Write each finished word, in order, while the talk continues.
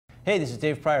Hey, this is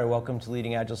Dave Pryor. Welcome to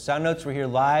Leading Agile Sound Notes. We're here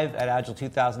live at Agile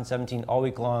 2017 all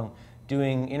week long,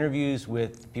 doing interviews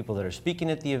with people that are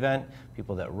speaking at the event,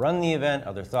 people that run the event,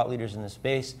 other thought leaders in the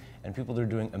space, and people that are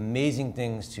doing amazing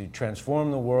things to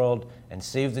transform the world and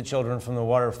save the children from the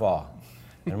waterfall.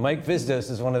 And Mike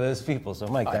Vizdos is one of those people. So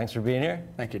Mike, thanks for being here.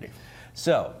 Thank you, Dave.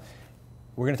 So,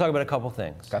 we're going to talk about a couple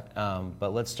things, okay.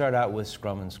 But let's start out with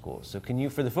Scrum in schools. So can you,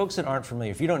 for the folks that aren't familiar,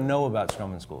 if you don't know about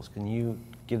Scrum in schools, can you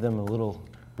give them a little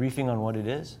briefing on what it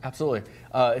is? Absolutely.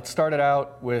 It started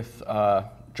out with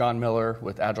John Miller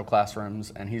with Agile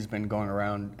Classrooms, and he's been going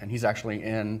around, and he's actually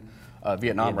in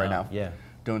Vietnam right now,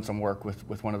 doing some work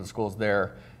with one of the schools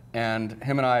there. And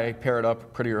him and I paired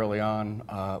up pretty early on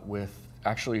with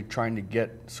actually trying to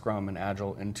get Scrum and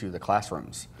Agile into the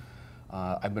classrooms.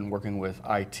 I've been working with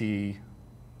IT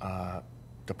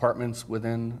departments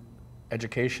within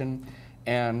education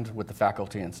and with the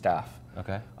faculty and staff.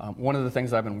 Okay. One of the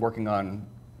things I've been working on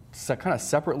kind of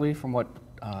separately from what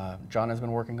John has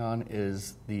been working on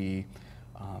is the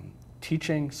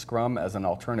teaching Scrum as an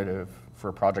alternative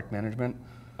for project management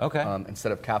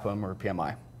instead of CAPM or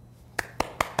PMI.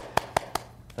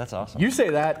 That's awesome. You say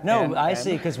that. No, I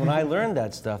say, because when I learned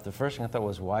that stuff, the first thing I thought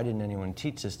was, why didn't anyone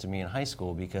teach this to me in high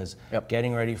school? Because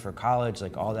getting ready for college,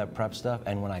 like all that prep stuff,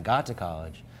 and when I got to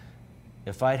college,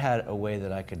 if I'd had a way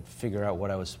that I could figure out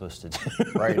what I was supposed to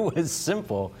do, it was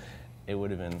simple, it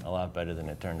would have been a lot better than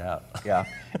it turned out. Yeah,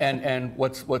 and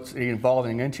what's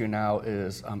evolving into now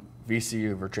is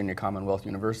VCU, Virginia Commonwealth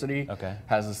University,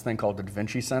 has this thing called the Da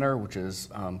Vinci Center, which is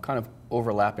kind of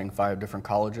overlapping 5 different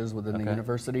colleges within the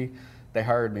university. They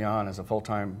hired me on as a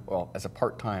full-time, as a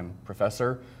part-time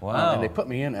professor. Wow. And they put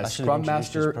me in as Scrum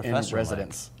Master in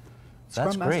Residence.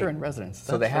 That's Scrum Master in Residence. That's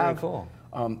so they have cool.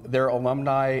 Their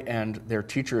alumni and their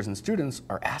teachers and students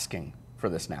are asking for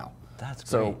this now. That's great.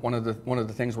 So one of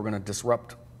the things we're going to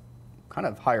disrupt kind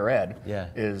of higher ed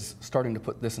is starting to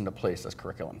put this into place as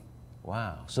curriculum.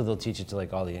 Wow. So they'll teach it to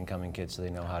like all the incoming kids so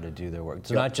they know how to do their work.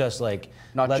 So not just like,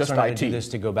 not let's just learn how IT. to do this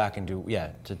to go back and do,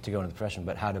 to go into the profession,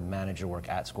 but how to manage your work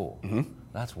at school.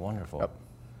 That's wonderful. Yep.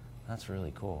 That's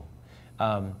really cool.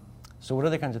 So what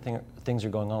other kinds of things are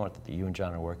going on with that you and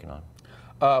John are working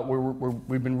on?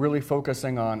 We've been really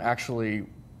focusing on actually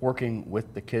working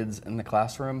with the kids in the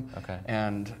classroom.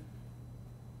 And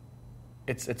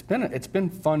it's been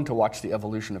fun to watch the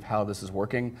evolution of how this is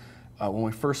working. When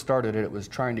we first started it was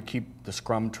trying to keep the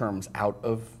Scrum terms out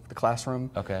of the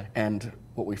classroom. And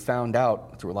what we found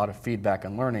out through a lot of feedback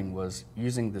and learning was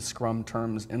using the Scrum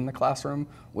terms in the classroom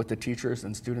with the teachers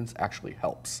and students actually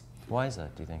helps. Why is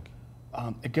that, do you think?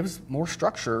 It gives more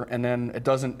structure, and then it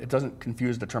doesn't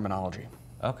confuse the terminology.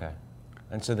 Okay.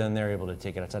 And so then they're able to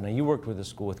take it outside. Now you worked with a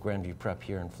school with Grandview Prep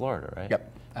here in Florida, right?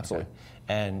 Yep, absolutely.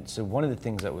 And so one of the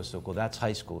things that was so cool, that's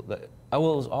high school. Well,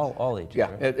 it was all ages,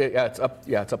 right? It's up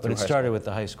But it started with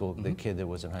the high school, the kid that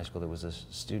was in high school that was a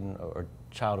student or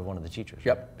child of one of the teachers.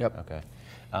 Yep. Okay.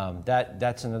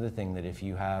 That's another thing, that if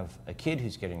you have a kid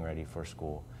who's getting ready for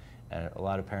school, and a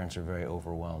lot of parents are very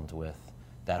overwhelmed with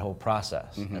that whole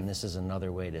process, and this is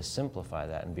another way to simplify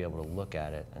that and be able to look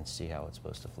at it and see how it's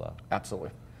supposed to flow.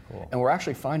 Absolutely. Cool. And we're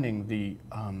actually finding the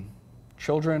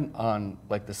children on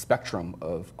like the spectrum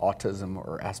of autism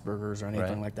or Asperger's or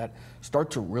anything like that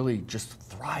start to really just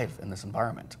thrive in this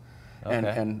environment.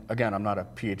 And again, I'm not a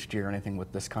PhD or anything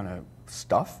with this kind of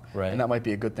stuff, and that might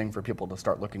be a good thing for people to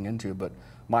start looking into, but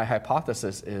my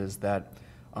hypothesis is that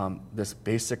this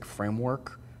basic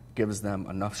framework gives them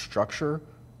enough structure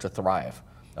to thrive.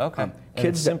 And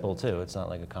it's simple too. It's not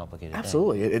like a complicated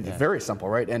Absolutely. thing. It's very simple,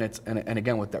 right? And and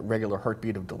again, with that regular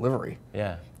heartbeat of delivery,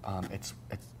 it's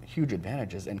huge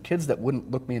advantages. And kids that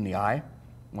wouldn't look me in the eye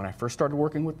when I first started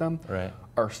working with them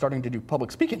are starting to do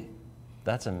public speaking.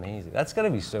 That's amazing. That's got to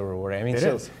be so rewarding. I mean, it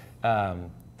is.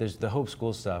 There's the Hope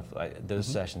School stuff, those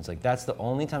sessions. Like, that's the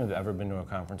only time I've ever been to a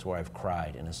conference where I've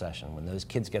cried in a session. When those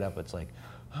kids get up, it's like,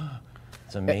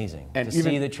 it's amazing to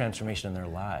see the transformation in their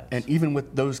lives. And even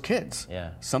with those kids,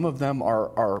 some of them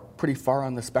are pretty far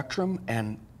on the spectrum,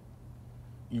 and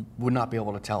you would not be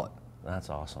able to tell it. That's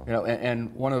awesome. You know,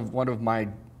 and one of my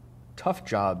tough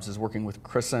jobs is working with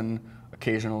Kristen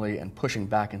occasionally and pushing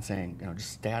back and saying,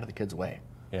 just stay out of the kids' way.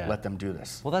 Let them do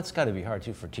this. Well, that's got to be hard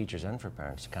too for teachers and for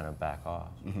parents to kind of back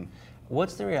off.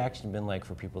 What's the reaction been like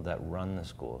for people that run the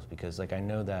schools? Because like I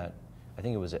know that, I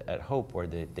think it was at Hope where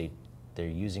they're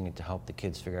using it to help the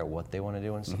kids figure out what they want to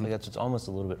do and stuff like that. So it's almost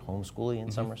a little bit homeschooly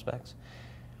in some respects.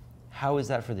 How is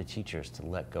that for the teachers to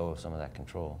let go of some of that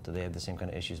control? Do they have the same kind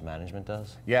of issues management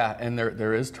does? Yeah, and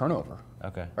there is turnover.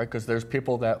 Okay. Right, because there's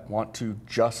people that want to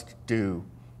just do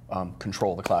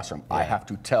control the classroom. I have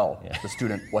to tell the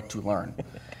student what to learn.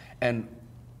 And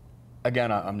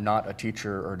again, I'm not a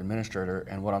teacher or an administrator,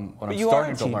 and what I'm But you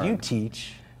starting are to learn.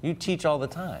 You teach all the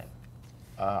time.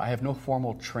 I have no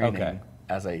formal training Okay.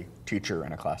 as a teacher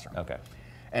in a classroom. Okay.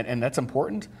 And that's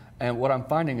important. And what I'm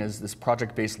finding is this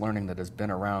project-based learning that has been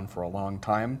around for a long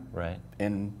time Right.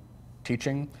 in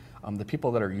teaching, the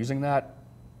people that are using that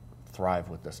thrive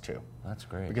with this too. That's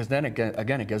great. Because then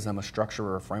again, it gives them a structure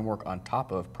or a framework on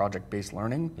top of project-based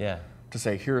learning Yeah. to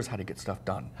say, here's how to get stuff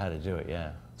done. How to do it,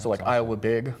 yeah. So like Iowa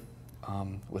Big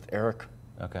with Eric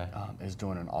Okay. is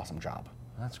doing an awesome job.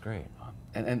 That's great.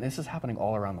 And this is happening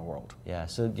all around the world. Yeah,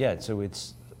 so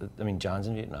it's, I mean, John's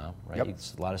in Vietnam, right? Yep.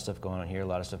 It's a lot of stuff going on here, a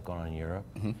lot of stuff going on in Europe.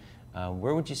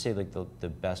 Where would you say like the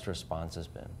best response has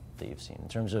been that you've seen in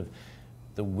terms of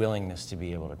the willingness to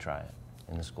be able to try it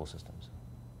in the school systems?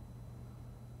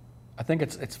 I think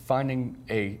it's finding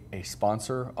a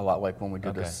sponsor, a lot like when we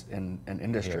did this in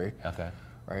industry, Okay.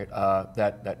 right?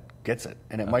 That gets it,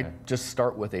 and it might just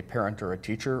start with a parent or a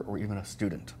teacher or even a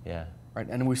student, Yeah. right?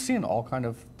 And we've seen all kind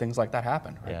of things like that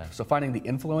happen, right? Yeah. So finding the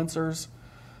influencers,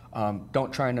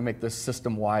 don't trying to make this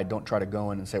system wide. Don't try to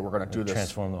go in and say we're going to do this.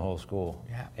 Transform the whole school.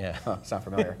 Yeah. Yeah. Huh, sound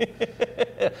familiar?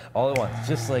 All at once,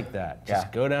 just like that. Just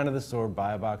Yeah. go down to the store,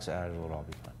 buy a box of Agile, it'll all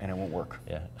be fine. And it won't work.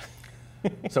 Yeah.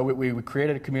 So we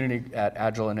created a community at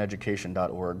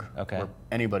agileineducation.org Okay. where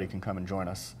anybody can come and join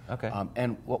us. Okay.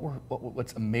 And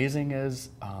what's amazing is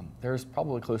there's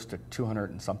probably close to 200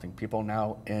 and something people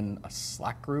now in a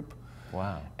Slack group.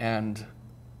 Wow. And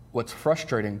what's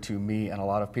frustrating to me and a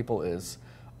lot of people is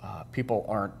people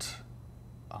aren't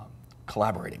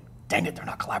collaborating. Dang it, they're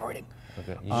not collaborating.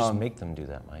 Okay. You just make them do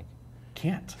that, Mike.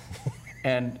 Can't.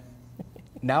 And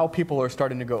now people are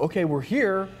starting to go, okay, we're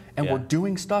here and Yeah. we're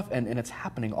doing stuff and it's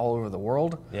happening all over the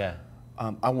world. Yeah.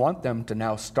 I want them to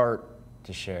now start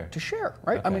To share. to share,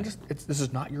 right? I Okay. mean, this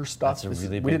is not your stuff. That's a This is-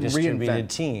 really we big didn't distributed reinvent.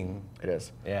 team. It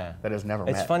is. Yeah. That has never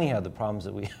It's met. funny how the problems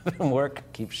that we have in work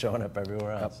keep showing up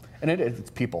everywhere else. And it's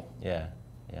people. Yeah.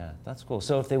 Yeah. That's cool.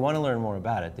 So if they want to learn more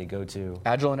about it, they go to.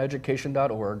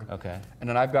 agileineducation.org. Okay. And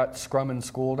then I've got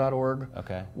scruminschool.org.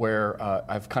 Okay. Where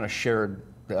I've kind of shared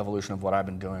the evolution of what I've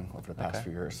been doing over the past Okay.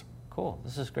 few years. Cool.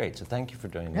 This is great. So thank you for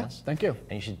doing Yeah, this. thank you.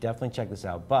 And you should definitely check this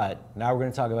out. But now we're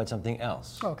going to talk about something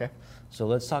else. Oh, okay. So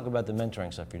let's talk about the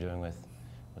mentoring stuff you're doing with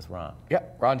Ron. Yeah,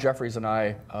 Ron Jeffries and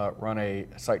I run a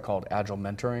site called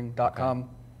agilementoring.com.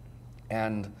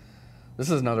 And this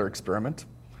is another experiment.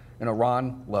 You know,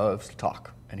 Ron loves to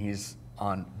talk, and he's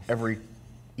on every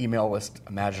email list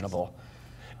imaginable.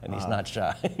 And he's not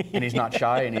shy. And he's not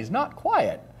shy, and he's not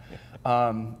quiet.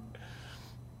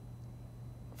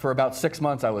 For about 6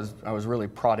 months, I was really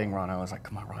prodding Ron. I was like,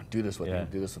 come on, Ron, do this with me,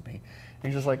 do this with me.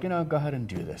 And he's just like, go ahead and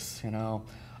do this,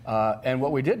 And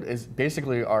what we did is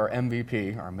basically our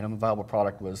MVP, our minimum viable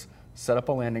product, was set up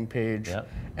a landing page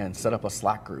and set up a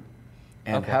Slack group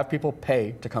and have people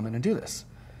pay to come in and do this.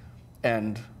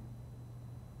 And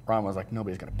Ron was like,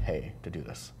 nobody's going to pay to do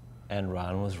this. And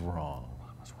Ron was wrong.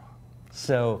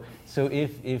 So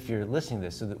if you're listening to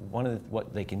this, so that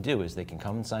what they can do is they can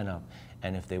come and sign up,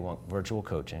 and if they want virtual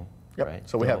coaching, Yep. right?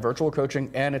 So we have virtual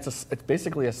coaching, and it's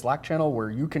basically a Slack channel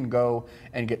where you can go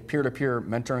and get peer-to-peer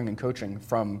mentoring and coaching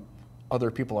from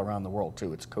other people around the world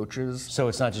too. It's coaches. So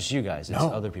it's not just you guys; it's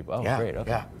other people. Oh, Yeah, great.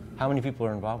 Okay. yeah. How many people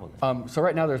are involved with it? So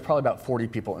right now there's probably about 40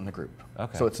 people in the group.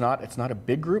 Okay. So it's not a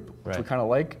big group, which we Right. kind of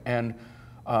like. And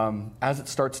as it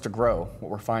starts to grow, what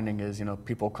we're finding is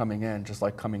people coming in, just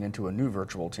like coming into a new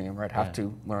virtual team, right, have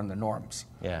to learn the norms.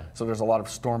 Yeah. So there's a lot of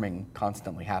storming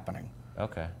constantly happening.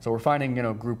 Okay. So we're finding,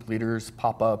 group leaders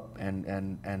pop up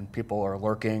and people are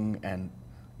lurking, and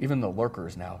even the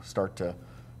lurkers now start to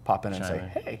pop in and say,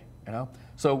 hey,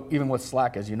 So even with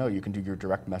Slack, as you know, you can do your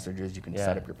direct messages, you can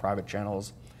set up your private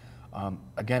channels.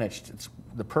 Again, it's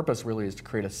the purpose really is to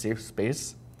create a safe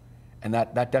space, and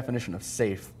that definition of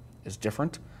safe is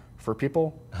different for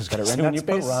people that are in that when you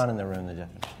space. put Ron in the room, the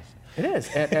definition. It is,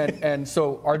 and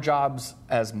so our jobs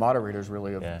as moderators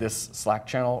really of this Slack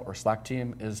channel or Slack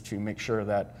team is to make sure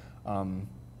that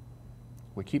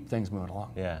we keep things moving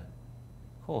along. Yeah.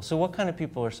 Cool. So what kind of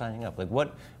people are signing up? Like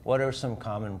what are some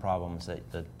common problems that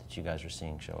you guys are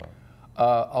seeing show up?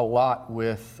 A lot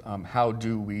with how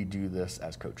do we do this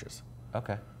as coaches.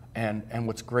 Okay. And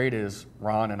what's great is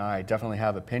Ron and I definitely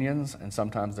have opinions, and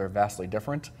sometimes they're vastly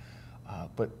different,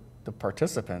 but the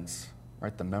participants,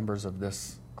 right, the members of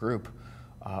this group,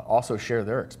 also share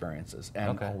their experiences,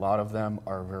 and a lot of them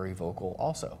are very vocal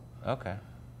also. Okay.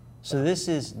 So this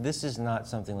is not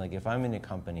something like if I'm in a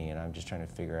company and I'm just trying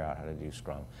to figure out how to do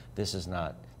Scrum. This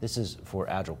is for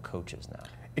Agile coaches now.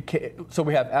 So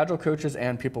we have Agile coaches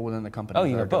and people within the company. Oh,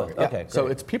 you have both. Yeah. Okay, So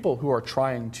great. it's people who are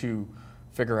trying to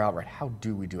figure out, right, how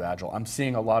do we do Agile? I'm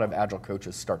seeing a lot of Agile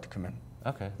coaches start to come in.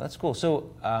 Okay, that's cool.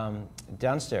 So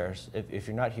downstairs, if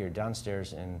you're not here,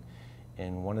 downstairs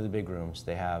in one of the big rooms,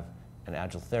 they have an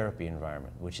Agile therapy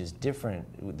environment, which is different.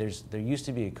 There used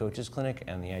to be a coaches clinic,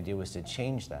 and the idea was to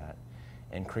change that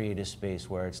and create a space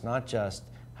where it's not just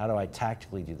how do I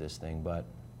tactically do this thing, but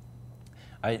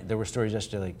there were stories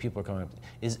yesterday, like people are coming up,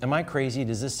 am I crazy?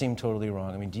 Does this seem totally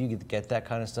wrong? I mean, do you get that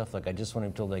kind of stuff? Like, I just want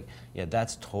to be told, like, yeah,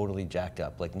 that's totally jacked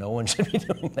up. Like, no one should be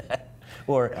doing that.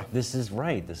 Or this is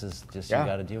right. This is just, you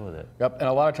got to deal with it. Yep, and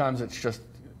a lot of times it's just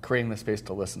creating the space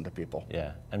to listen to people.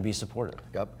 Yeah, and be supportive.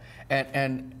 Yep,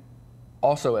 and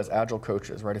also as Agile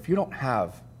coaches, right, if you don't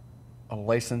have a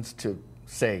license to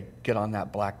say, get on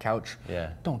that black couch,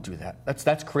 don't do that.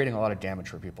 That's creating a lot of damage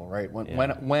for people, right?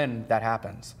 When that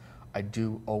happens, I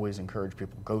do always encourage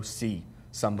people, go see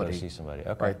somebody,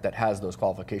 Okay. right, that has those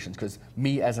qualifications. Because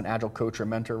me as an Agile coach or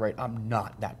mentor, right, I'm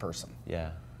not that person.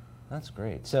 Yeah, that's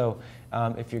great. So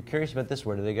if you're curious about this,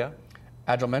 where do they go?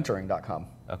 AgileMentoring.com.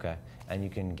 Okay, and you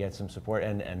can get some support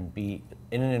and be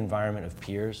in an environment of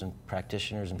peers and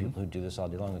practitioners and people who do this all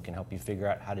day long that can help you figure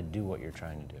out how to do what you're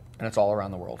trying to do. And it's all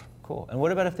around the world. Cool. And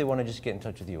what about if they want to just get in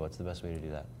touch with you? What's the best way to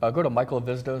do that? Go to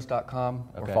michaelvizdos.com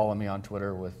or follow me on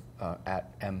Twitter with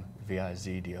at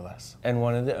MVIZDOS. And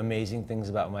one of the amazing things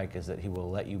about Mike is that he will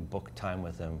let you book time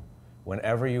with him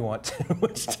whenever you want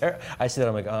to. I see that,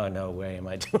 I'm like, oh, no way am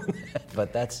I doing that.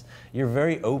 But you're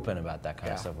very open about that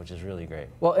kind of stuff, which is really great.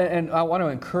 Well, and I want to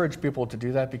encourage people to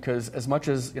do that, because as much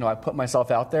as I put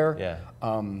myself out there,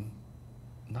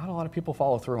 not a lot of people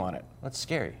follow through on it. That's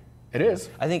scary. It is.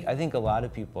 I think a lot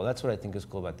of people, that's what I think is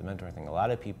cool about the mentoring thing. A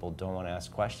lot of people don't want to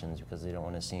ask questions because they don't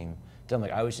want to seem dumb.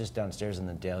 Like, I was just downstairs in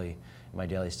my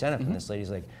daily stand-up, and this lady's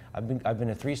like, I've been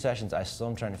to 3 sessions, I still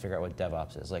am trying to figure out what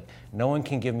DevOps is. Like, no one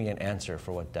can give me an answer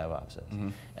for what DevOps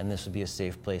is. And this would be a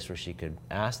safe place where she could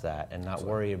ask that and not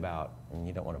worry about, and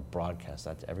you don't want to broadcast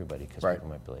that to everybody because people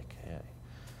might be like, hey.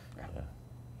 Yeah.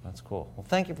 That's cool. Well,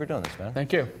 thank you for doing this, man.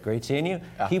 Thank you. Great seeing you.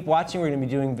 Keep watching. We're going to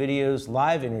be doing videos,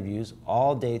 live interviews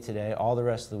all day today, all the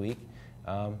rest of the week.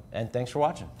 And thanks for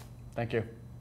watching. Thank you.